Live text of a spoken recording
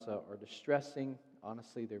are distressing.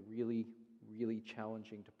 Honestly, they're really, really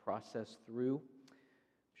challenging to process through.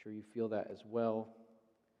 I'm sure you feel that as well.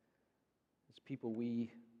 As people,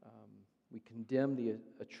 we condemn the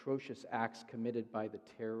atrocious acts committed by the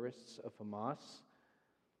terrorists of Hamas.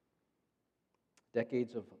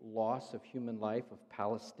 Decades of loss of human life of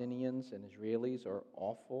Palestinians and Israelis are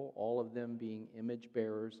awful, all of them being image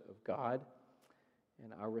bearers of God.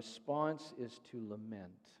 And our response is to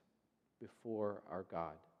lament before our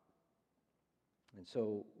God. And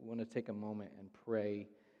so we want to take a moment and pray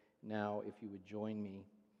now, if you would join me.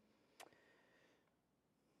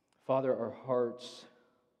 Father, our hearts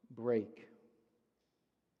break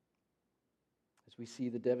as we see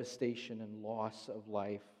the devastation and loss of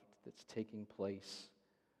life that's taking place.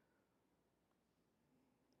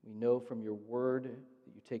 We know from your word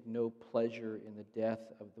that you take no pleasure in the death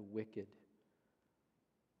of the wicked,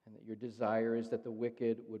 and that your desire is that the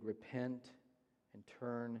wicked would repent and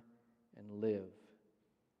turn and live.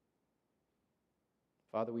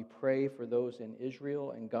 Father, we pray for those in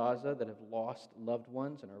Israel and Gaza that have lost loved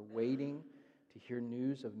ones and are waiting to hear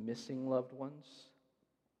news of missing loved ones.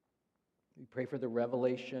 We pray for the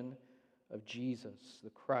revelation of Jesus, the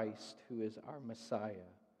Christ, who is our Messiah.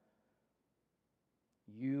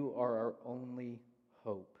 You are our only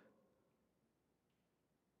hope,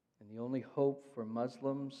 and the only hope for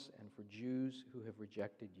Muslims and for Jews who have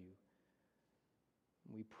rejected you.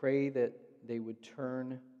 We pray that they would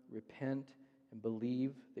turn, repent, and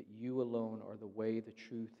believe that you alone are the way, the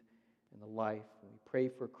truth, and the life. And we pray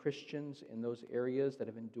for Christians in those areas that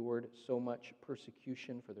have endured so much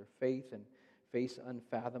persecution for their faith and face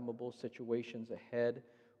unfathomable situations ahead.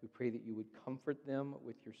 We pray that you would comfort them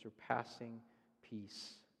with your surpassing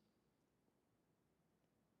peace.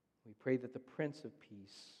 We pray that the Prince of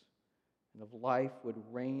Peace and of life would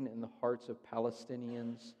reign in the hearts of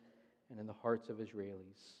Palestinians and in the hearts of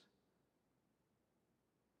Israelis.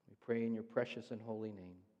 We pray in your precious and holy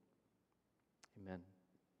name. Amen.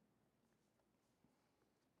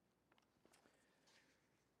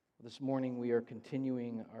 This morning we are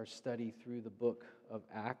continuing our study through the book of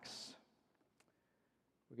Acts.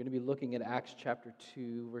 We're going to be looking at Acts chapter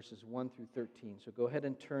 2, verses 1 through 13. So go ahead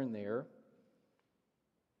and turn there.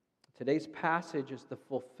 Today's passage is the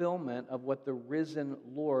fulfillment of what the risen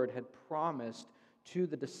Lord had promised to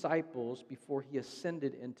the disciples before he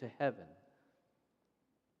ascended into heaven.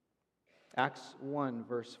 Acts 1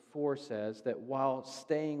 verse 4 says that while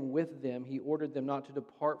staying with them, he ordered them not to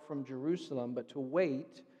depart from Jerusalem, but to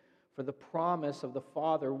wait for the promise of the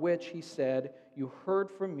Father, which, he said, you heard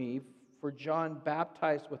from me, for John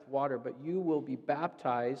baptized with water, but you will be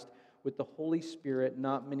baptized with the Holy Spirit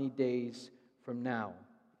not many days from now.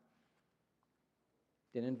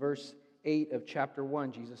 Then in verse 8 of chapter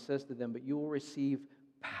 1, Jesus says to them, but you will receive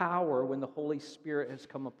power when the Holy Spirit has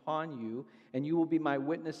come upon you, and you will be my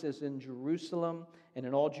witnesses in Jerusalem and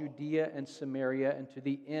in all Judea and Samaria and to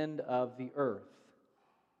the end of the earth.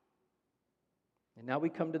 And now we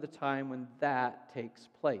come to the time when that takes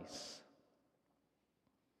place.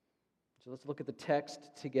 So let's look at the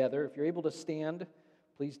text together. If you're able to stand,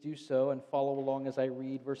 please do so and follow along as I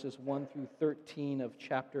read verses 1 through 13 of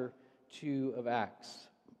chapter 2 of Acts.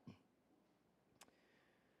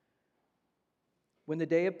 When the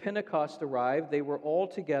day of Pentecost arrived, they were all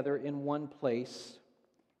together in one place,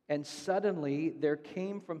 and suddenly there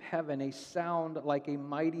came from heaven a sound like a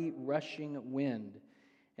mighty rushing wind,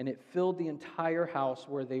 and it filled the entire house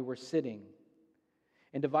where they were sitting.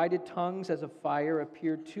 And divided tongues as of fire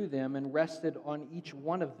appeared to them and rested on each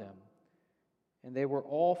one of them. And they were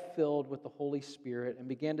all filled with the Holy Spirit and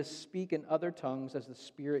began to speak in other tongues as the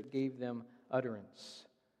Spirit gave them utterance.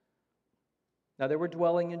 Now there were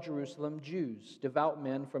dwelling in Jerusalem Jews, devout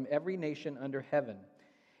men from every nation under heaven.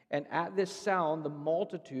 And at this sound the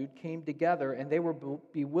multitude came together, and they were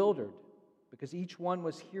bewildered, because each one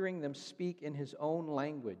was hearing them speak in his own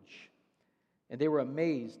language. And they were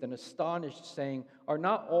amazed and astonished, saying, are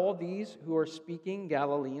not all these who are speaking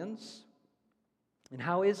Galileans? And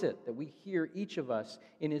how is it that we hear each of us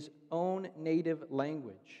in his own native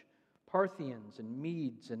language? Parthians and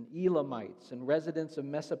Medes and Elamites and residents of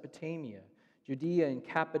Mesopotamia, Judea and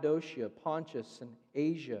Cappadocia, Pontus and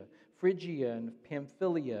Asia, Phrygia and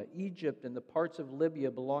Pamphylia, Egypt and the parts of Libya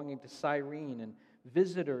belonging to Cyrene, and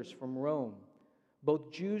visitors from Rome,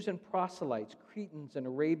 both Jews and proselytes, Cretans and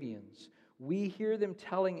Arabians. We hear them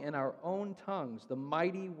telling in our own tongues the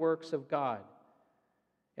mighty works of God.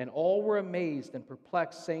 And all were amazed and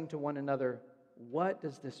perplexed, saying to one another, what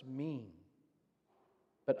does this mean?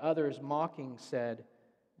 But others, mocking, said,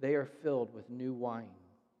 they are filled with new wine.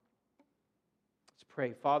 Let's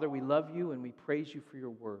pray. Father, we love you and we praise you for your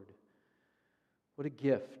word. What a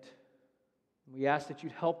gift. We ask that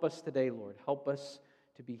you'd help us today, Lord. Help us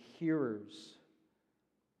to be hearers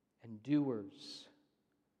and doers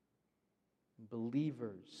and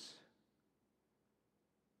believers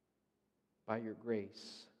by your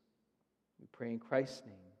grace. We pray in Christ's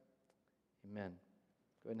name. Amen.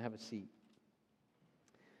 Go ahead and have a seat.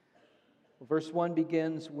 Verse 1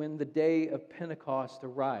 begins, when the day of Pentecost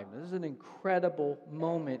arrived. This is an incredible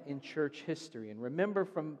moment in church history. And remember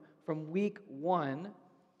from week 1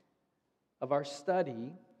 of our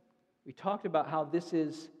study, we talked about how this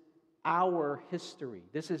is our history.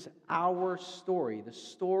 This is our story, the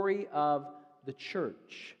story of the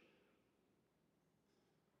church.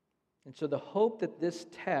 And so the hope that this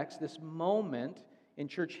text, this moment in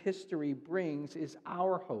church history brings is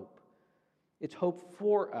our hope. It's hope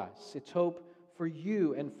for us. It's hope for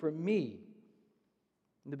you and for me.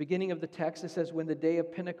 In the beginning of the text, it says, when the day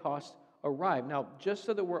of Pentecost arrived. Now, just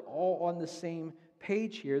so that we're all on the same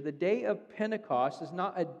page here, the day of Pentecost is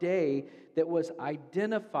not a day that was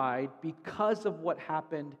identified because of what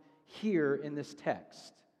happened here in this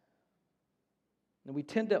text. And we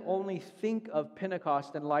tend to only think of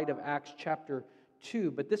Pentecost in light of Acts chapter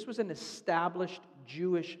 2, but this was an established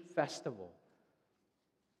Jewish festival.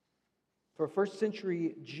 For a first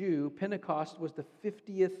century Jew, Pentecost was the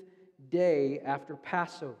 50th day after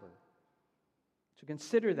Passover. So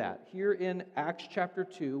consider that. Here in Acts chapter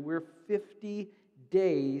 2, we're 50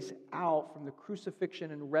 days out from the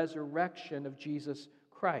crucifixion and resurrection of Jesus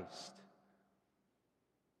Christ.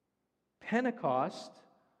 Pentecost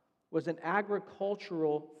was an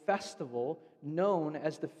agricultural festival known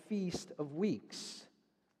as the Feast of Weeks.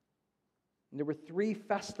 And there were 3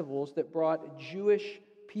 festivals that brought Jewish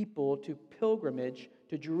people to pilgrimage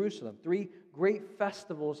to Jerusalem. 3 great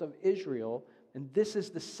festivals of Israel, and this is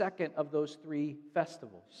the second of those 3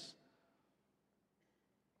 festivals.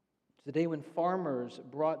 It's the day when farmers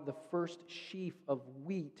brought the first sheaf of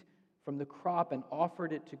wheat from the crop and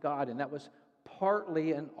offered it to God, and that was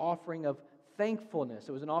partly an offering of thankfulness.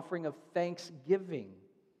 It was an offering of thanksgiving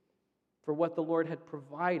for what the Lord had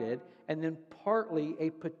provided, and then partly a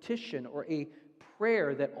petition or a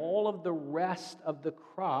prayer that all of the rest of the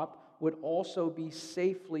crop would also be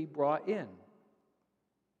safely brought in.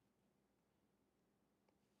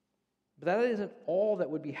 But that isn't all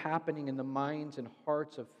that would be happening in the minds and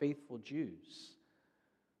hearts of faithful Jews.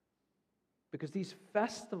 Because these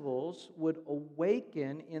festivals would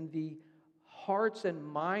awaken in the hearts and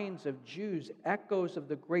minds of Jews echoes of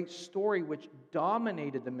the great story which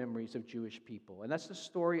dominated the memories of Jewish people. And that's the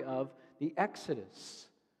story of the Exodus.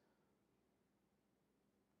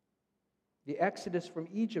 The Exodus from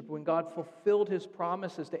Egypt, when God fulfilled his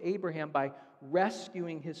promises to Abraham by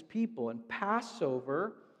rescuing his people. And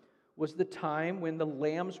Passover was the time when the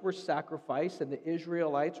lambs were sacrificed and the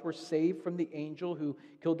Israelites were saved from the angel who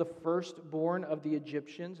killed the firstborn of the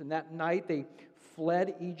Egyptians. And that night they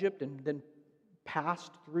fled Egypt and then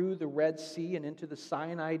passed through the Red Sea and into the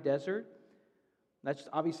Sinai desert. That's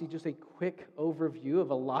obviously just a quick overview of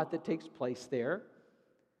a lot that takes place there.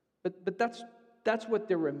 But that's what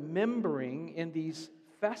they're remembering in these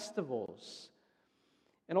festivals.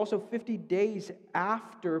 And also 50 days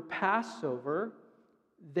after Passover,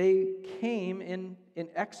 they came in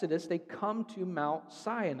Exodus, they come to Mount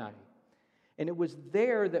Sinai. And it was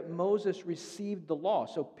there that Moses received the law.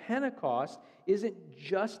 So Pentecost isn't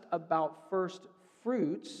just about first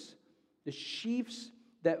fruits, the sheaves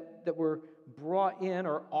that were brought in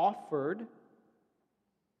or offered.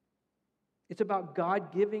 It's about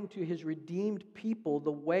God giving to his redeemed people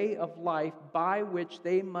the way of life by which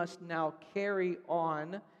they must now carry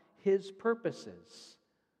on his purposes.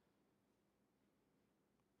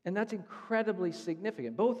 And that's incredibly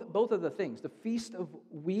significant. Both of the things, the Feast of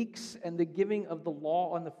Weeks and the giving of the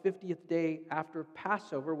law on the 50th day after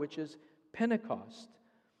Passover, which is Pentecost.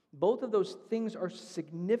 Both of those things are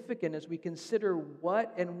significant as we consider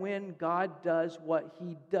what and when God does what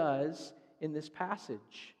he does in this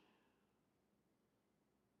passage.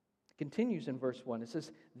 It continues in verse 1. It says,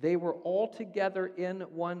 they were all together in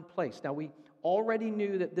one place. Now, we already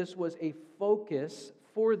knew that this was a focus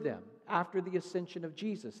for them after the ascension of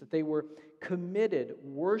Jesus, that they were committed,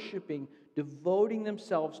 worshiping, devoting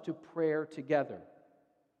themselves to prayer together.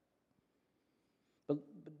 But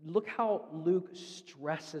look how Luke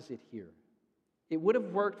stresses it here. It would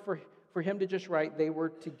have worked for him to just write, they were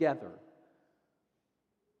together,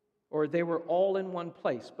 or they were all in one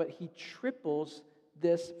place, but he triples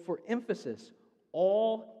this for emphasis,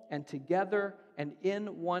 all and together and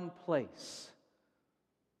in one place.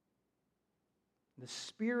 The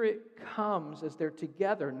Spirit comes as they're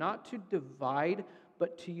together, not to divide,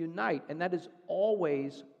 but to unite. And that is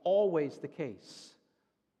always, always the case.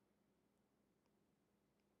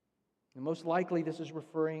 And most likely, this is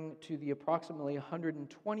referring to the approximately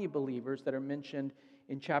 120 believers that are mentioned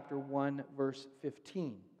in chapter 1, verse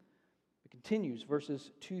 15. It continues, verses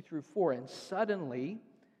 2 through 4. And suddenly,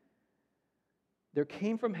 there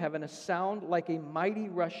came from heaven a sound like a mighty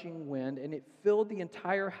rushing wind, and it filled the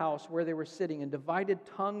entire house where they were sitting, and divided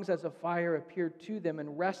tongues as of fire appeared to them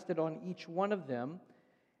and rested on each one of them.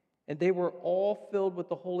 And they were all filled with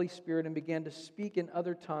the Holy Spirit and began to speak in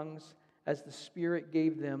other tongues as the Spirit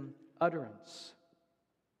gave them utterance.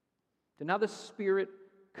 So now the Spirit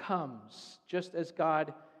comes, just as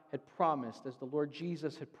God had promised, as the Lord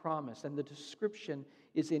Jesus had promised, and the description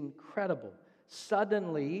is incredible.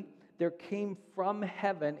 Suddenly, there came from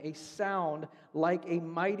heaven a sound like a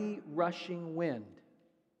mighty rushing wind.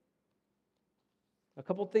 A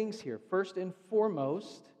couple things here. First and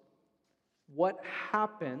foremost, what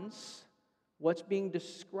happens, what's being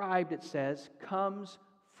described, it says, comes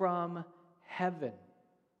from heaven.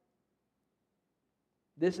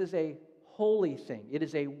 This is a holy thing. It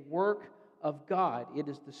is a work of God. It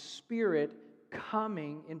is the Spirit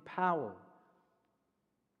coming in power.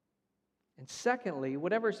 And secondly,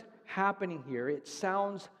 whatever's happening here, it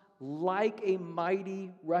sounds like a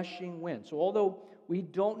mighty rushing wind. So although we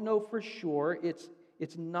don't know for sure,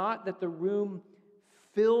 it's not that the room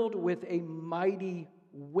filled with a mighty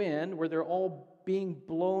wind where they're all being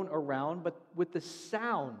blown around, but with the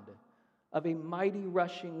sound of a mighty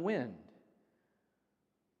rushing wind.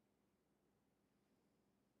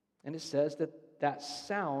 And it says that that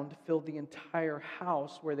sound filled the entire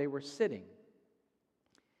house where they were sitting.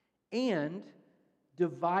 And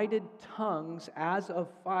divided tongues as of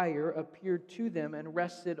fire appeared to them and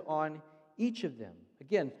rested on each of them.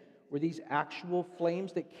 Again, were these actual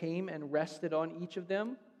flames that came and rested on each of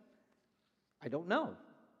them? I don't know.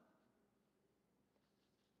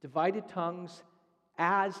 Divided tongues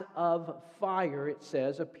as of fire, it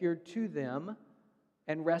says, appeared to them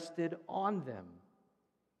and rested on them.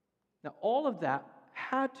 Now, all of that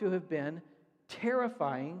had to have been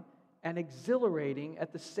terrifying and exhilarating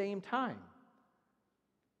at the same time.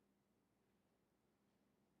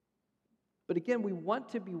 But again, we want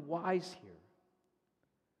to be wise here.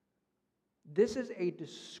 This is a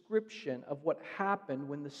description of what happened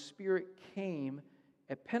when the Spirit came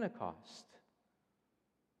at Pentecost.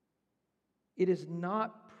 It is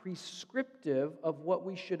not prescriptive of what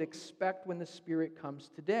we should expect when the Spirit comes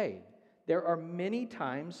today. There are many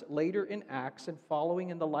times later in Acts and following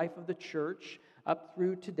in the life of the church up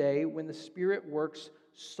through today when the Spirit works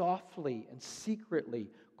softly and secretly,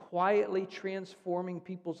 quietly transforming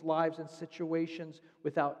people's lives and situations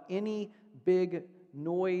without any big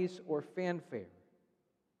noise or fanfare.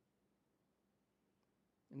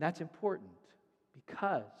 And that's important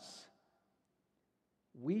because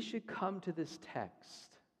we should come to this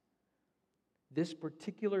text, this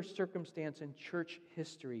particular circumstance in church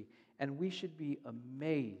history, and we should be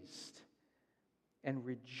amazed and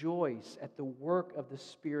rejoice at the work of the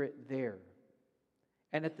Spirit there.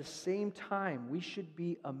 And at the same time, we should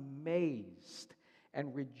be amazed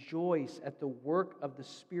and rejoice at the work of the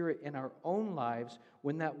Spirit in our own lives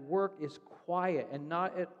when that work is quiet and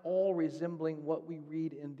not at all resembling what we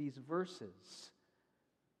read in these verses.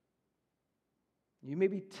 You may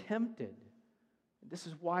be tempted, this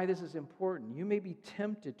is why this is important, you may be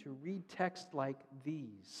tempted to read texts like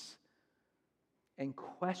these and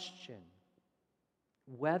question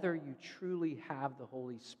whether you truly have the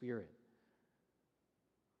Holy Spirit,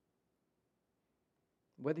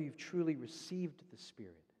 whether you've truly received the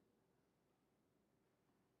Spirit.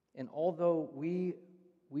 And although we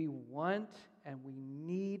want and we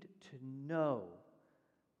need to know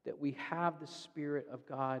that we have the Spirit of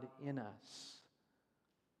God in us,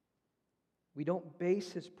 we don't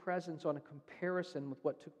base His presence on a comparison with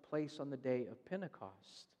what took place on the day of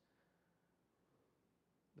Pentecost.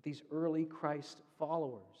 With these early Christ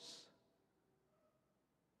followers.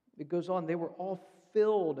 It goes on, they were all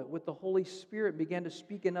filled with the Holy Spirit and began to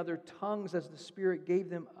speak in other tongues as the Spirit gave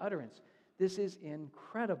them utterance. This is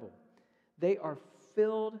incredible. They are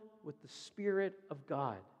filled with the Spirit of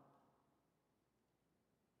God.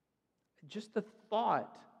 Just the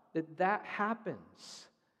thought that that happens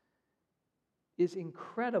is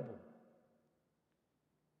incredible.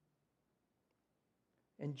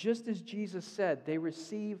 And just as Jesus said, they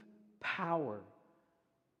receive power.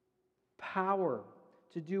 Power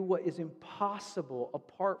to do what is impossible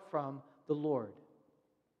apart from the Lord.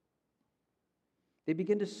 They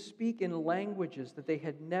begin to speak in languages that they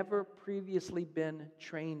had never previously been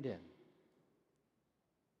trained in.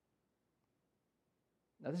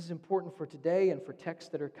 Now, this is important for today and for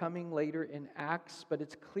texts that are coming later in Acts, but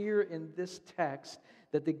it's clear in this text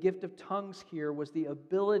that the gift of tongues here was the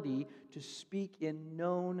ability to speak in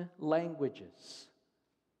known languages.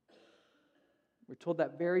 We're told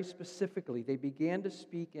that very specifically. They began to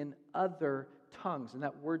speak in other tongues, and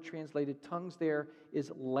that word translated tongues there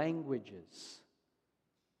is languages.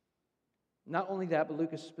 Not only that, but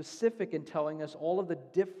Luke is specific in telling us all of the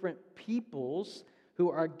different peoples who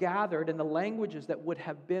are gathered and the languages that would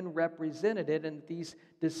have been represented, and these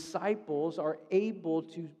disciples are able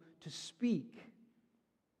to speak.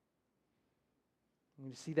 We're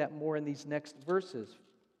going to see that more in these next verses.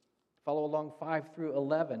 Follow along 5 through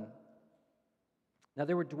 11. Now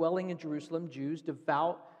there were dwelling in Jerusalem Jews,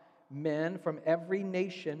 devout men from every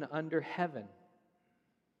nation under heaven.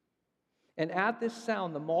 And at this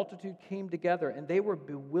sound the multitude came together, and they were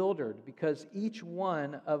bewildered, because each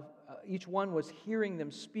one was hearing them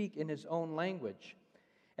speak in his own language.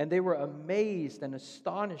 And they were amazed and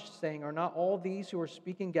astonished, saying, "Are not all these who are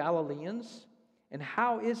speaking Galileans? And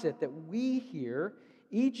how is it that we hear,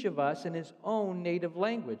 each of us in his own native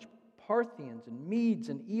language? Parthians and Medes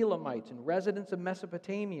and Elamites and residents of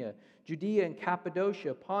Mesopotamia, Judea and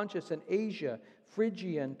Cappadocia, Pontus and Asia,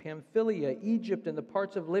 Phrygia and Pamphylia, Egypt and the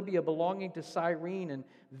parts of Libya belonging to Cyrene, and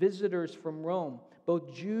visitors from Rome,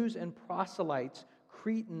 both Jews and proselytes,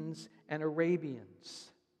 Cretans and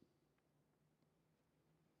Arabians."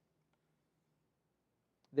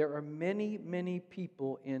 There are many, many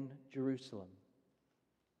people in Jerusalem.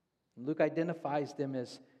 Luke identifies them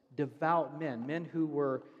as devout men, men who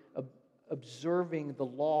were observing the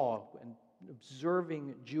law and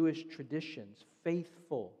observing Jewish traditions,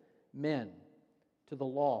 faithful men to the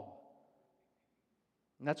law.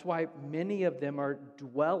 And that's why many of them are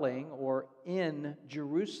dwelling or in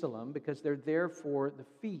Jerusalem, because they're there for the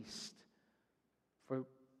feast, for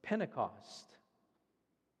Pentecost.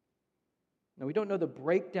 Now, we don't know the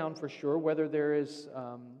breakdown for sure, whether there is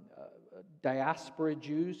diaspora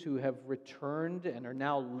Jews who have returned and are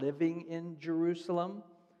now living in Jerusalem,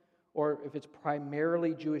 or if it's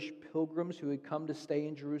primarily Jewish pilgrims who had come to stay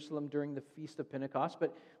in Jerusalem during the Feast of Pentecost.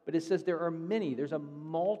 But it says there are many, there's a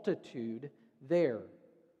multitude there.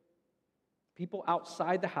 People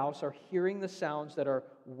outside the house are hearing the sounds that are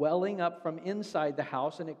welling up from inside the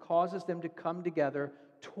house, and it causes them to come together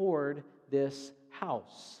toward this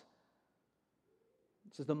house.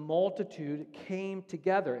 It says the multitude came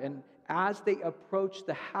together, and as they approached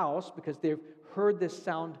the house, because they've heard this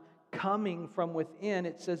sound coming from within,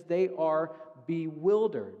 it says they are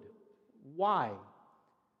bewildered. Why?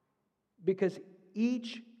 Because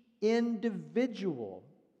each individual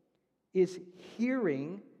is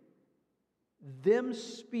hearing them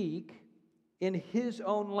speak in his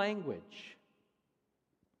own language.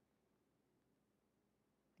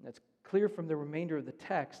 That's clear from the remainder of the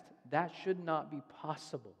text. That should not be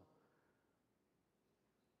possible.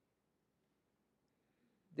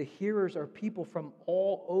 The hearers are people from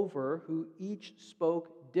all over who each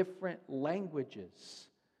spoke different languages.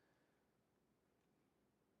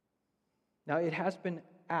 Now, it has been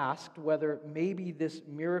asked whether maybe this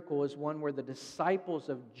miracle is one where the disciples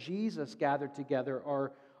of Jesus gathered together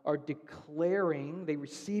are declaring, they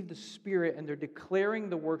received the Spirit and they're declaring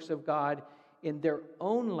the works of God in their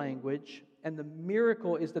own language, and the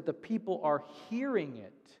miracle is that the people are hearing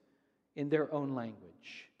it in their own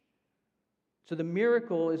language. So the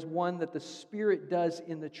miracle is one that the Spirit does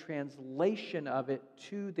in the translation of it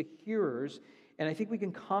to the hearers, and I think we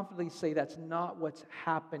can confidently say that's not what's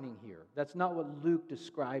happening here. That's not what Luke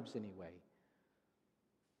describes anyway.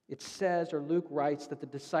 It says, or Luke writes, that the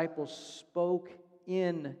disciples spoke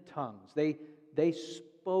in tongues. They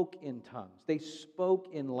spoke in tongues. They spoke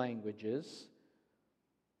in languages.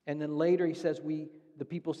 And then later he says, the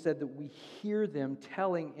people said that we hear them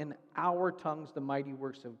telling in our tongues the mighty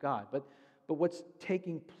works of God. But what's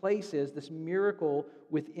taking place is this miracle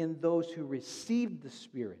within those who received the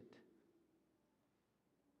Spirit,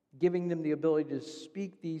 giving them the ability to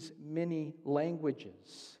speak these many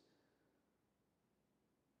languages.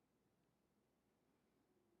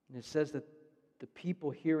 And it says that the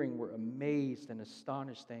people hearing were amazed and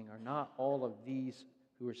astonished, saying, "Are not all of these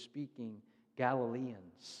who are speaking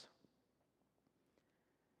Galileans?"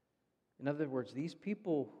 In other words, these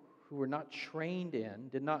people who were not trained in,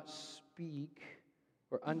 did not speak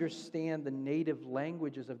or understand the native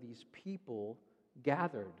languages of these people,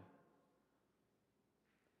 gathered.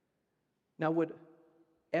 Now, would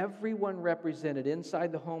everyone represented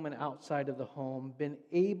inside the home and outside of the home been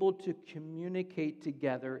able to communicate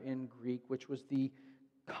together in Greek, which was the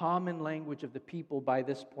common language of the people by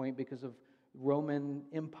this point because of Roman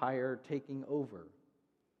Empire taking over?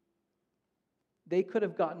 They could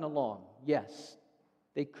have gotten along, yes.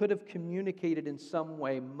 They could have communicated in some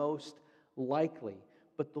way, most likely.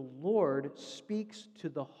 But the Lord speaks to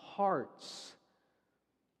the hearts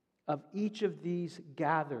of each of these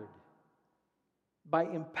gathered by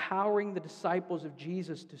empowering the disciples of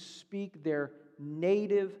Jesus to speak their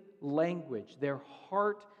native language, their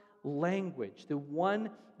heart language, the one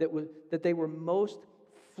that they were most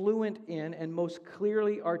fluent in and most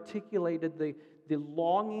clearly articulated the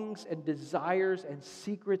longings and desires and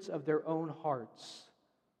secrets of their own hearts.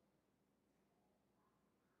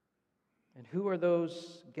 And who are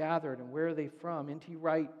those gathered and where are they from? N.T.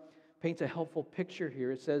 Wright paints a helpful picture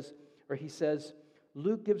here. He says,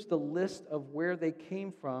 Luke gives the list of where they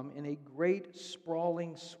came from in a great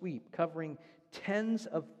sprawling sweep covering tens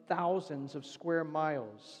of thousands of square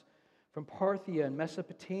miles, from Parthia and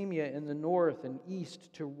Mesopotamia in the north and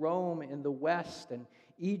east to Rome in the west and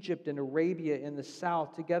Egypt and Arabia in the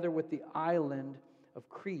south, together with the island of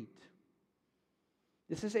Crete.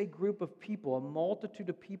 This is a group of people, a multitude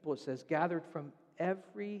of people, it says, gathered from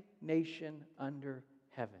every nation under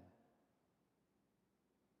heaven.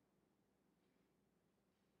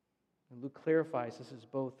 And Luke clarifies this is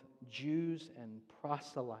both Jews and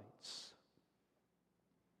proselytes.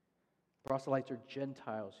 Proselytes are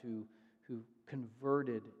Gentiles who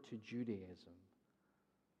converted to Judaism.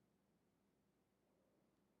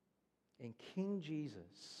 And King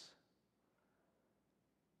Jesus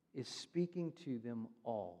is speaking to them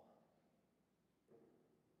all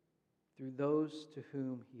through those to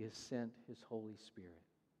whom He has sent His Holy Spirit.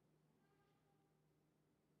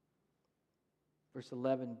 Verse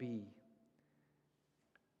 11b,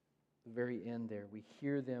 the very end there, we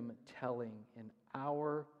hear them telling in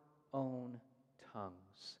our own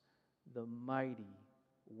tongues the mighty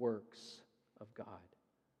works of God.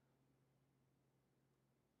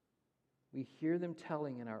 We hear them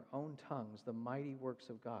telling in our own tongues the mighty works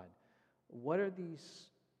of God. What are these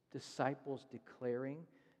disciples declaring?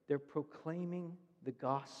 They're proclaiming the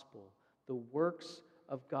gospel, the works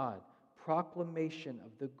of God, proclamation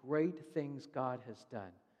of the great things God has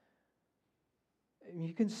done.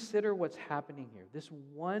 You consider what's happening here. This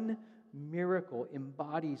one miracle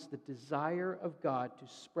embodies the desire of God to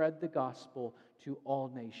spread the gospel to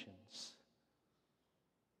all nations.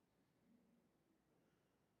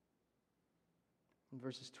 In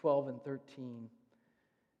verses 12 and 13,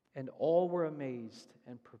 and all were amazed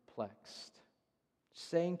and perplexed,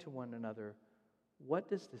 saying to one another, "What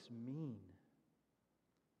does this mean?"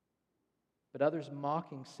 But others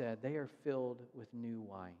mocking said, "They are filled with new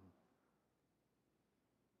wine."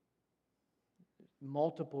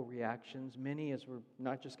 Multiple reactions, many, as we're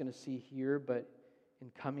not just going to see here, but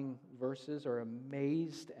in coming verses, are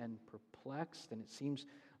amazed and perplexed. And it seems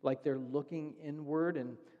like they're looking inward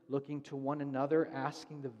and looking to one another,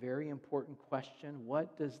 asking the very important question,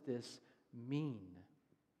 what does this mean?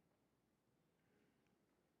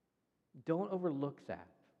 Don't overlook that.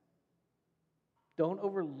 Don't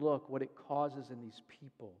overlook what it causes in these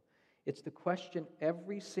people. It's the question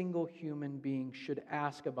every single human being should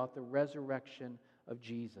ask about the resurrection of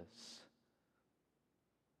Jesus.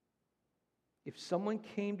 If someone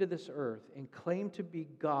came to this earth and claimed to be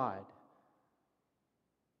God,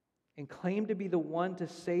 and claimed to be the one to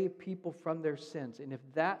save people from their sins, and if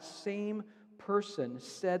that same person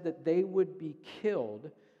said that they would be killed,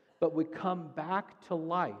 but would come back to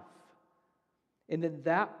life, and then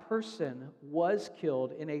that person was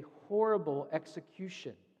killed in a horrible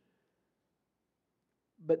execution,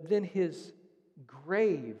 but then his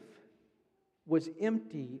grave was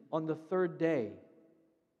empty on the third day,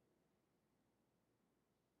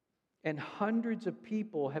 and hundreds of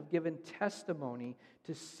people have given testimony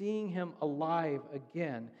to seeing him alive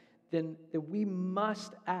again, then we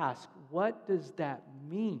must ask, what does that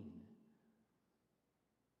mean?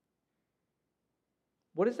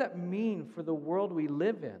 What does that mean for the world we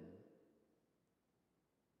live in?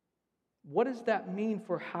 What does that mean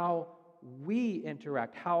for how we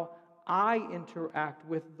interact, how I interact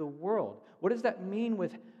with the world? What does that mean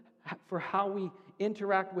for how we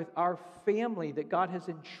interact with our family that God has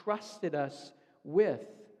entrusted us with?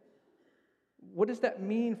 What does that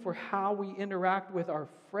mean for how we interact with our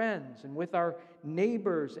friends and with our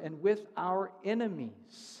neighbors and with our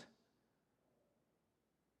enemies?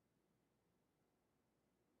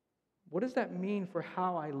 What does that mean for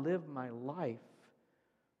how I live my life?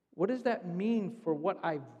 What does that mean for what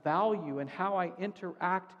I value and how I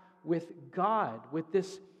interact with God, with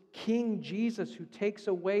this King Jesus who takes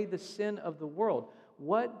away the sin of the world?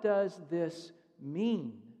 What does this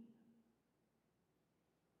mean?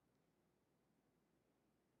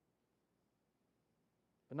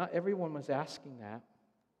 But not everyone was asking that.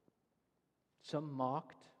 some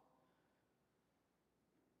mocked.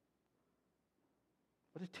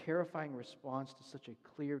 What a terrifying response to such a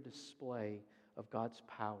clear display of God's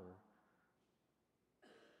power.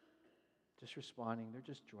 Just responding, they're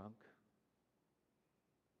just drunk.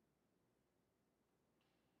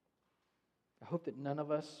 I hope that none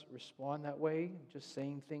of us respond that way, just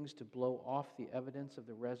saying things to blow off the evidence of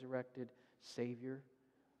the resurrected Savior.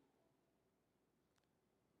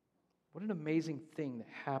 What an amazing thing that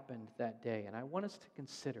happened that day. And I want us to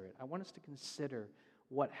consider it. I want us to consider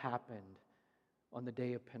what happened on the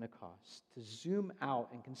day of Pentecost, to zoom out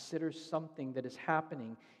and consider something that is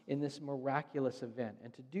happening in this miraculous event.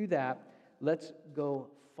 And to do that, let's go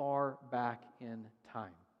far back in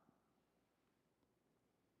time.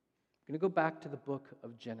 I'm going to go back to the book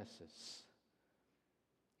of Genesis.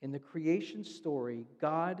 In the creation story,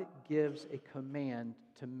 God gives a command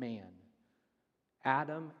to man,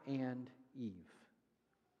 Adam and Eve.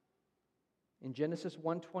 In Genesis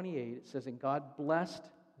 1:28, it says, "And God blessed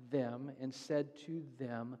them and said to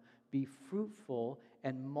them, be fruitful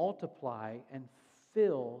and multiply and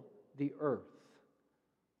fill the earth."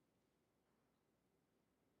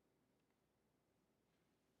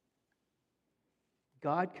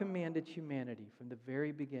 God commanded humanity from the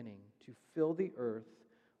very beginning to fill the earth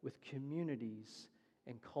with communities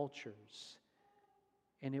and cultures,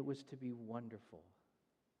 and it was to be wonderful.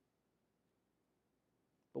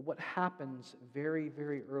 But what happens very,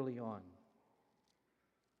 very early on?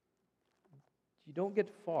 You don't get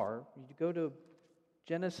far. You go to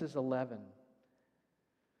Genesis 11.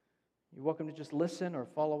 You're welcome to just listen or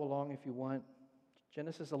follow along if you want.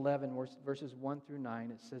 Genesis 11, verses 1 through 9,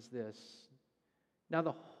 it says this. "Now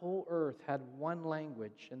the whole earth had one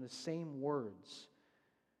language and the same words.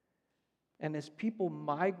 And as people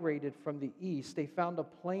migrated from the east, they found a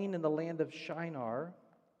plain in the land of Shinar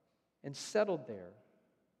and settled there.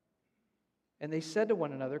 And they said to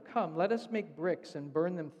one another, 'Come, let us make bricks and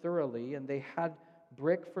burn them thoroughly.' And they had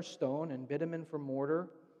brick for stone and bitumen for mortar.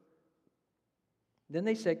 Then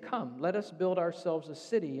they said, 'Come, let us build ourselves a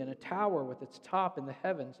city and a tower with its top in the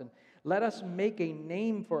heavens, and let us make a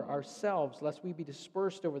name for ourselves, lest we be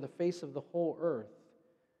dispersed over the face of the whole earth.'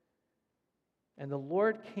 And the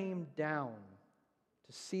Lord came down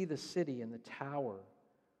to see the city and the tower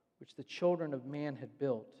which the children of man had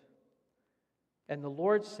built. And the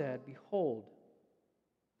Lord said, 'Behold,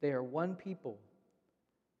 they are one people,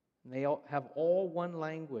 and they have all one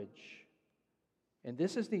language. And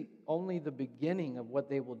this is only the beginning of what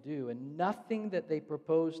they will do, and nothing that they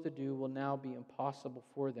propose to do will now be impossible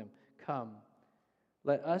for them. Come,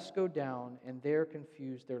 let us go down and there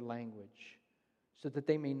confuse their language, so that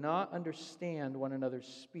they may not understand one another's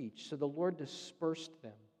speech.' So the Lord dispersed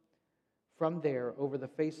them from there over the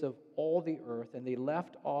face of all the earth, and they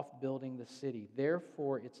left off building the city.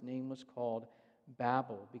 Therefore its name was called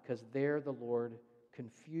Babel, because there the Lord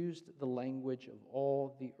confused the language of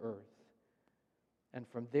all the earth. And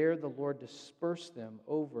from there the Lord dispersed them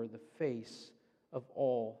over the face of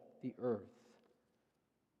all the earth."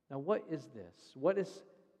 Now what is this? What is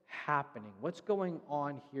happening? What's going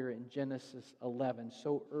on here in Genesis 11,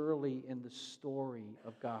 so early in the story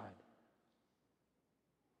of God?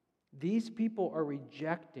 These people are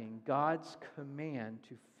rejecting God's command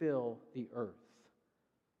to fill the earth.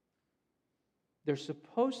 They're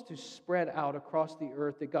supposed to spread out across the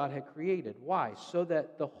earth that God had created. Why? So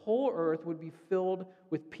that the whole earth would be filled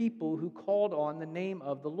with people who called on the name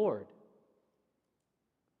of the Lord.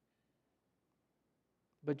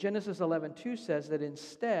 But Genesis 11:2 says that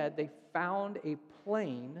instead they found a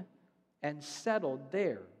plain and settled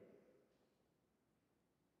there.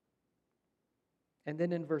 And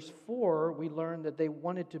then in verse 4, we learn that they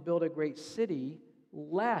wanted to build a great city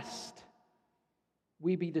lest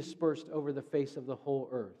we be dispersed over the face of the whole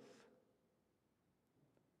earth.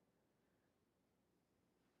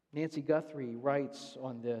 Nancy Guthrie writes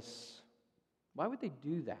on this, why would they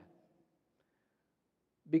do that?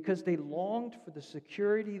 Because they longed for the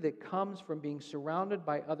security that comes from being surrounded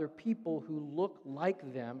by other people who look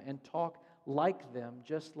like them and talk like them,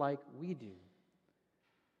 just like we do.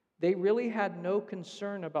 They really had no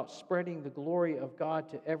concern about spreading the glory of God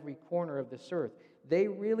to every corner of this earth. They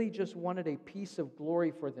really just wanted a piece of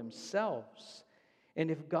glory for themselves.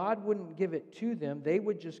 And if God wouldn't give it to them, they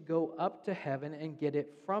would just go up to heaven and get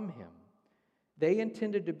it from Him. They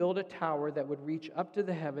intended to build a tower that would reach up to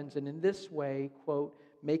the heavens and in this way, quote,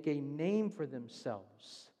 make a name for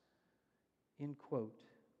themselves, end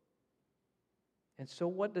quote. And so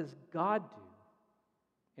what does God do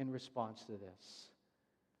in response to this?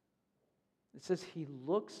 It says He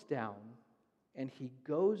looks down and He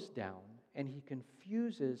goes down and He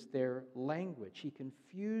confuses their language. He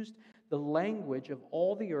confused the language of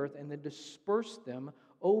all the earth and then dispersed them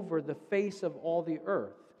over the face of all the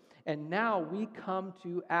earth. And now we come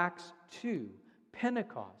to Acts 2,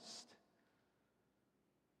 Pentecost.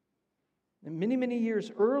 And many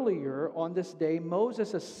years earlier on this day,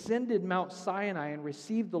 Moses ascended Mount Sinai and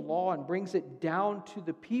received the law and brings it down to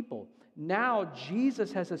the people. Now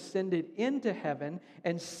Jesus has ascended into heaven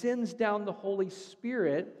and sends down the Holy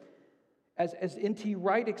Spirit, as N.T.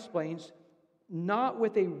 Wright explains, not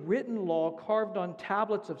with a written law carved on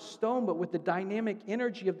tablets of stone, but with the dynamic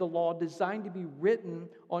energy of the law designed to be written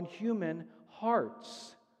on human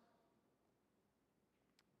hearts.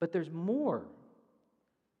 But there's more.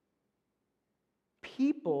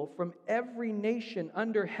 People from every nation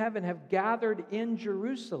under heaven have gathered in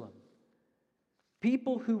Jerusalem.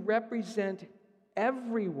 People who represent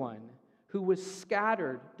everyone who was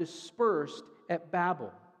scattered, dispersed at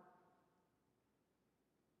Babel.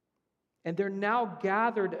 And they're now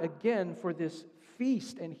gathered again for this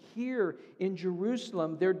feast. And here in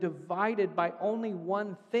Jerusalem, they're divided by only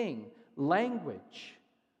one thing: language.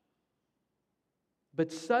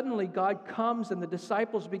 But suddenly God comes and the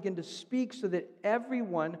disciples begin to speak so that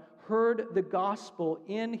everyone heard the gospel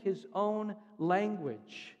in his own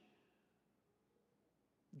language.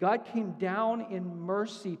 God came down in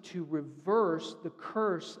mercy to reverse the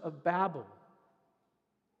curse of Babel.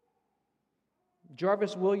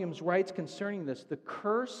 Jarvis Williams writes concerning this: the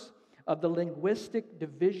curse of the linguistic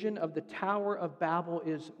division of the Tower of Babel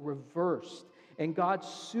is reversed, and God's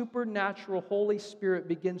supernatural Holy Spirit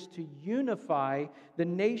begins to unify the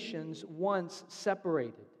nations once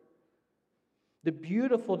separated. The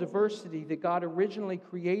beautiful diversity that God originally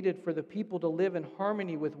created for the people to live in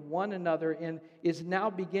harmony with one another and is now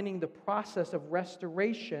beginning the process of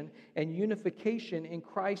restoration and unification in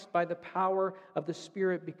Christ by the power of the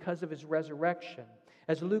Spirit because of his resurrection.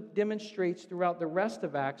 As Luke demonstrates throughout the rest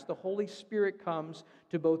of Acts, the Holy Spirit comes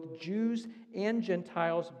to both Jews and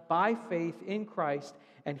Gentiles by faith in Christ,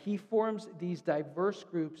 and he forms these diverse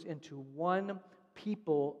groups into one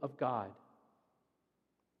people of God.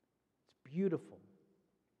 It's beautiful.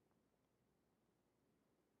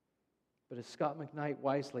 But as Scott McKnight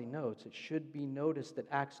wisely notes, it should be noticed that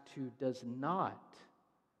Acts 2 does not,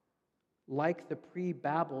 like the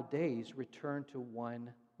pre-Babel days, return to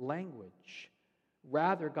one language.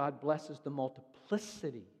 Rather, God blesses the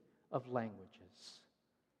multiplicity of languages.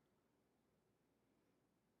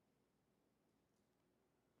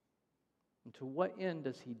 And to what end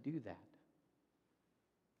does he do that?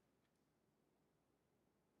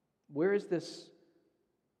 Where is this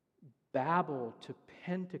Babel to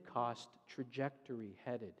Pentecost trajectory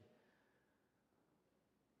headed?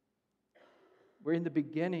 Where in the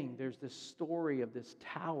beginning there's this story of this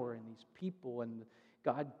tower and these people, and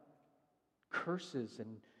God curses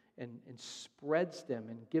and spreads them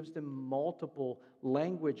and gives them multiple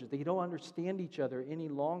languages. They don't understand each other any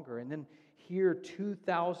longer. And then here,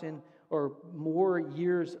 2,000 or more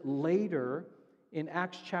years later, in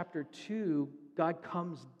Acts chapter 2, God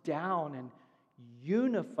comes down and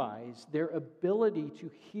unifies their ability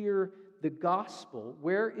to hear the gospel.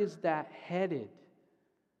 Where is that headed?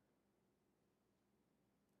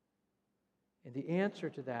 And the answer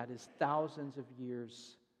to that is thousands of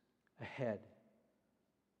years ahead.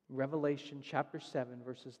 Revelation chapter 7,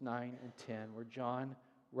 verses 9 and 10, where John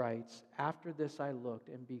writes, "After this I looked,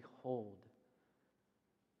 and behold,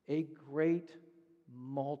 a great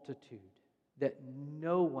multitude that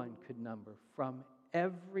no one could number, from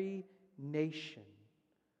every nation,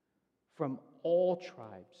 from all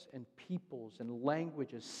tribes and peoples and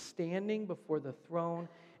languages, standing before the throne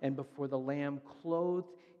and before the Lamb,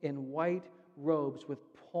 clothed in white robes with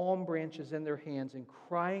palm branches in their hands, and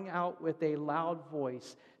crying out with a loud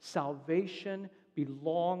voice, 'Salvation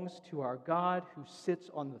belongs to our God who sits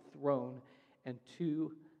on the throne and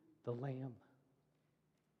to the Lamb.'"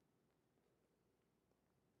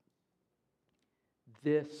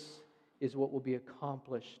 This is what will be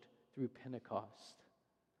accomplished through Pentecost.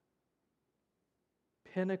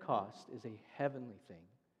 Pentecost is a heavenly thing,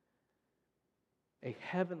 a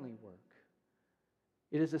heavenly work.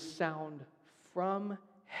 It is a sound from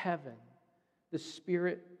heaven, the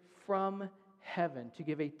Spirit from heaven, to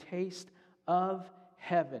give a taste of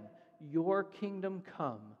heaven. Your kingdom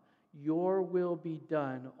come, your will be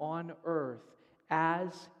done on earth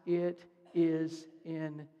as it is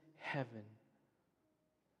in heaven.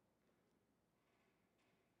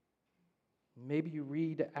 Maybe you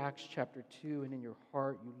read Acts chapter 2 and in your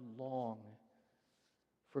heart you long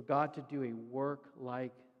for God to do a work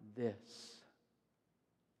like this.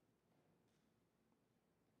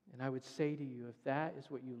 And I would say to you, if that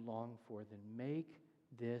is what you long for, then make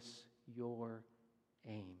this your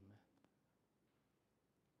aim.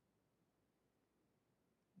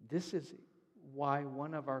 This is why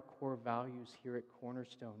one of our core values here at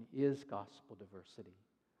Cornerstone is gospel diversity.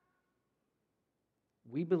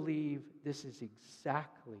 We believe this is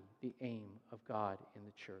exactly the aim of God in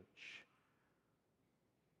the church.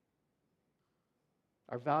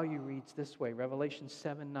 Our value reads this way. Revelation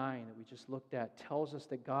 7:9 that we just looked at tells us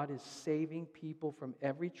that God is saving people from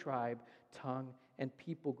every tribe, tongue, and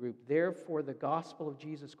people group. Therefore, the gospel of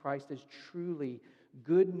Jesus Christ is truly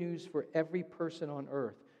good news for every person on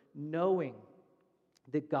earth, knowing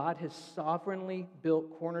that God has sovereignly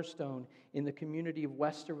built Cornerstone in the community of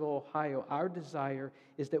Westerville, Ohio. Our desire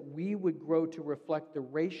is that we would grow to reflect the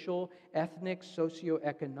racial, ethnic,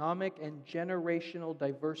 socioeconomic, and generational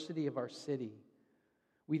diversity of our city.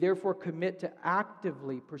 We therefore commit to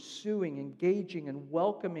actively pursuing, engaging, and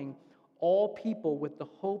welcoming all people with the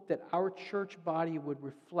hope that our church body would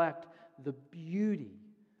reflect the beauty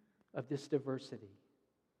of this diversity.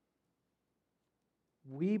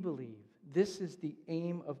 We believe this is the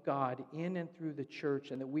aim of God in and through the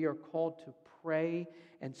church, and that we are called to pray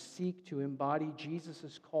and seek to embody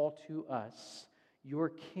Jesus' call to us. Your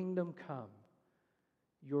kingdom come,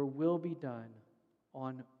 your will be done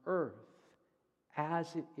on earth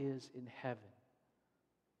as it is in heaven.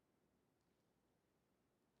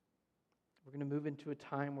 We're going to move into a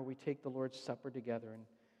time where we take the Lord's Supper together. And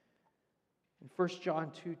in 1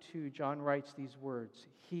 John 2:2, John writes these words,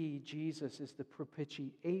 He, Jesus, is the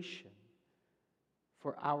propitiation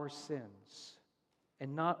for our sins.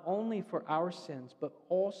 And not only for our sins, but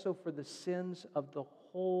also for the sins of the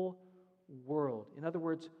whole world. In other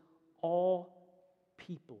words, all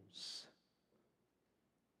peoples.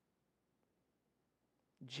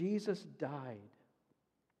 Jesus died.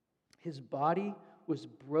 His body was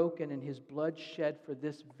broken and his blood shed for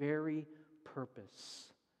this very purpose.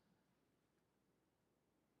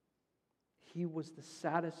 He was the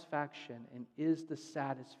satisfaction and is the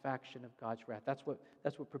satisfaction of God's wrath. That's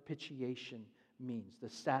what propitiation means, the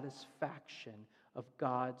satisfaction of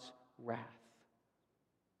God's wrath.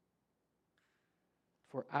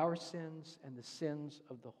 For our sins and the sins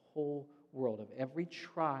of the whole world, of every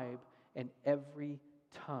tribe and every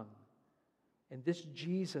tongue. And this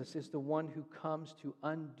Jesus is the one who comes to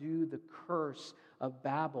undo the curse of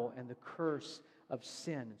Babel and the curse of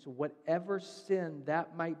sin. And so whatever sin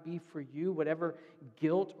that might be for you, whatever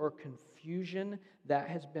guilt or confusion that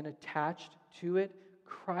has been attached to it,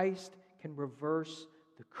 Christ can reverse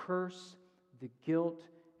the curse, the guilt,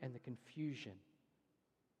 and the confusion.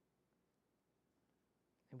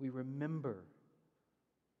 And we remember,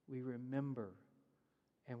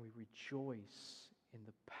 and we rejoice in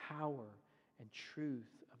the power and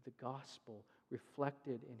truth of the gospel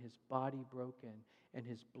reflected in his body broken and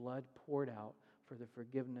his blood poured out for the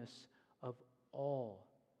forgiveness of all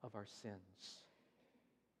of our sins.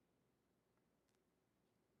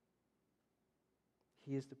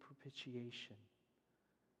 He is the propitiation.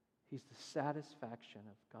 He's the satisfaction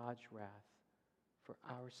of God's wrath for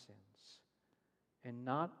our sins. And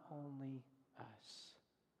not only us,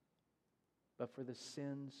 but for the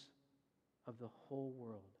sins of the whole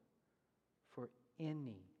world. For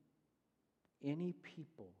any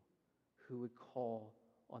people who would call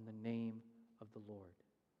on the name of the Lord.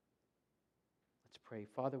 Let's pray.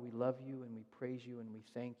 Father, we love you and we praise you and we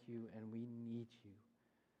thank you and we need you.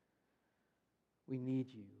 We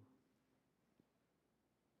need you.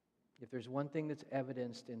 If there's one thing that's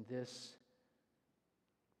evidenced in this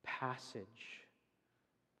passage,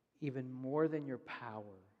 even more than your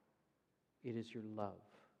power, it is your love.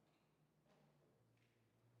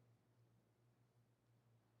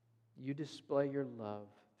 You display your love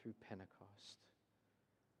through Pentecost.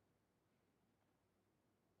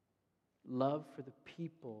 Love for the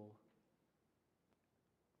people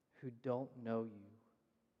who don't know you.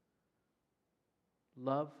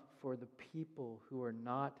 Love for the people who are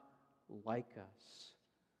not like us,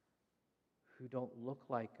 who don't look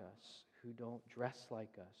like us, who don't dress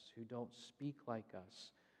like us, who don't speak like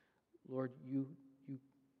us. Lord, you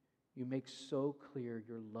make so clear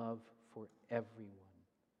your love for everyone.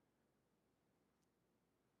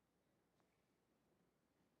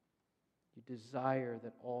 You desire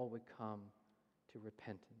that all would come to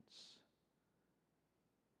repentance.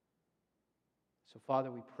 So, Father,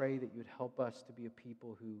 we pray that you would help us to be a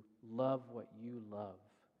people who love what you love,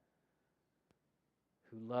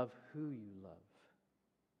 who love who you love,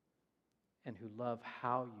 and who love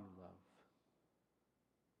how you love.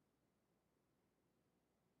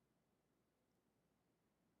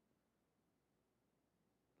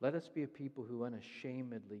 Let us be a people who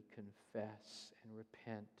unashamedly confess and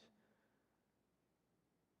repent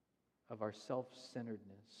of our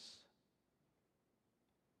self-centeredness,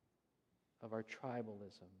 of our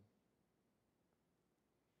tribalism,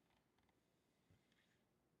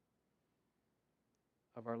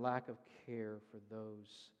 of our lack of care for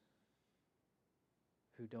those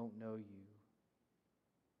who don't know you.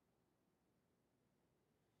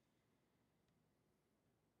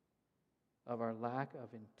 Of our lack of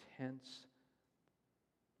intense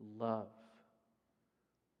love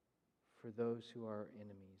for those who are our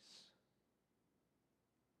enemies.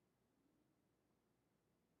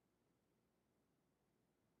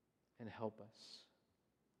 And help us.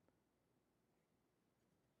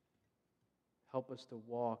 Help us to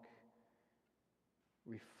walk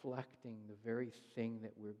reflecting the very thing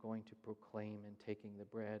that we're going to proclaim in taking the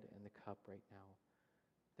bread and the cup right now.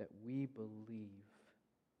 That we believe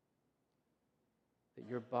that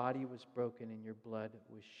your body was broken and your blood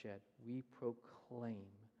was shed. We proclaim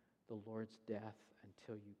the Lord's death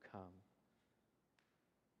until you come.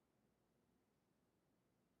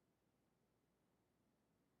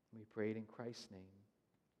 We pray it in Christ's name.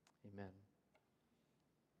 Amen.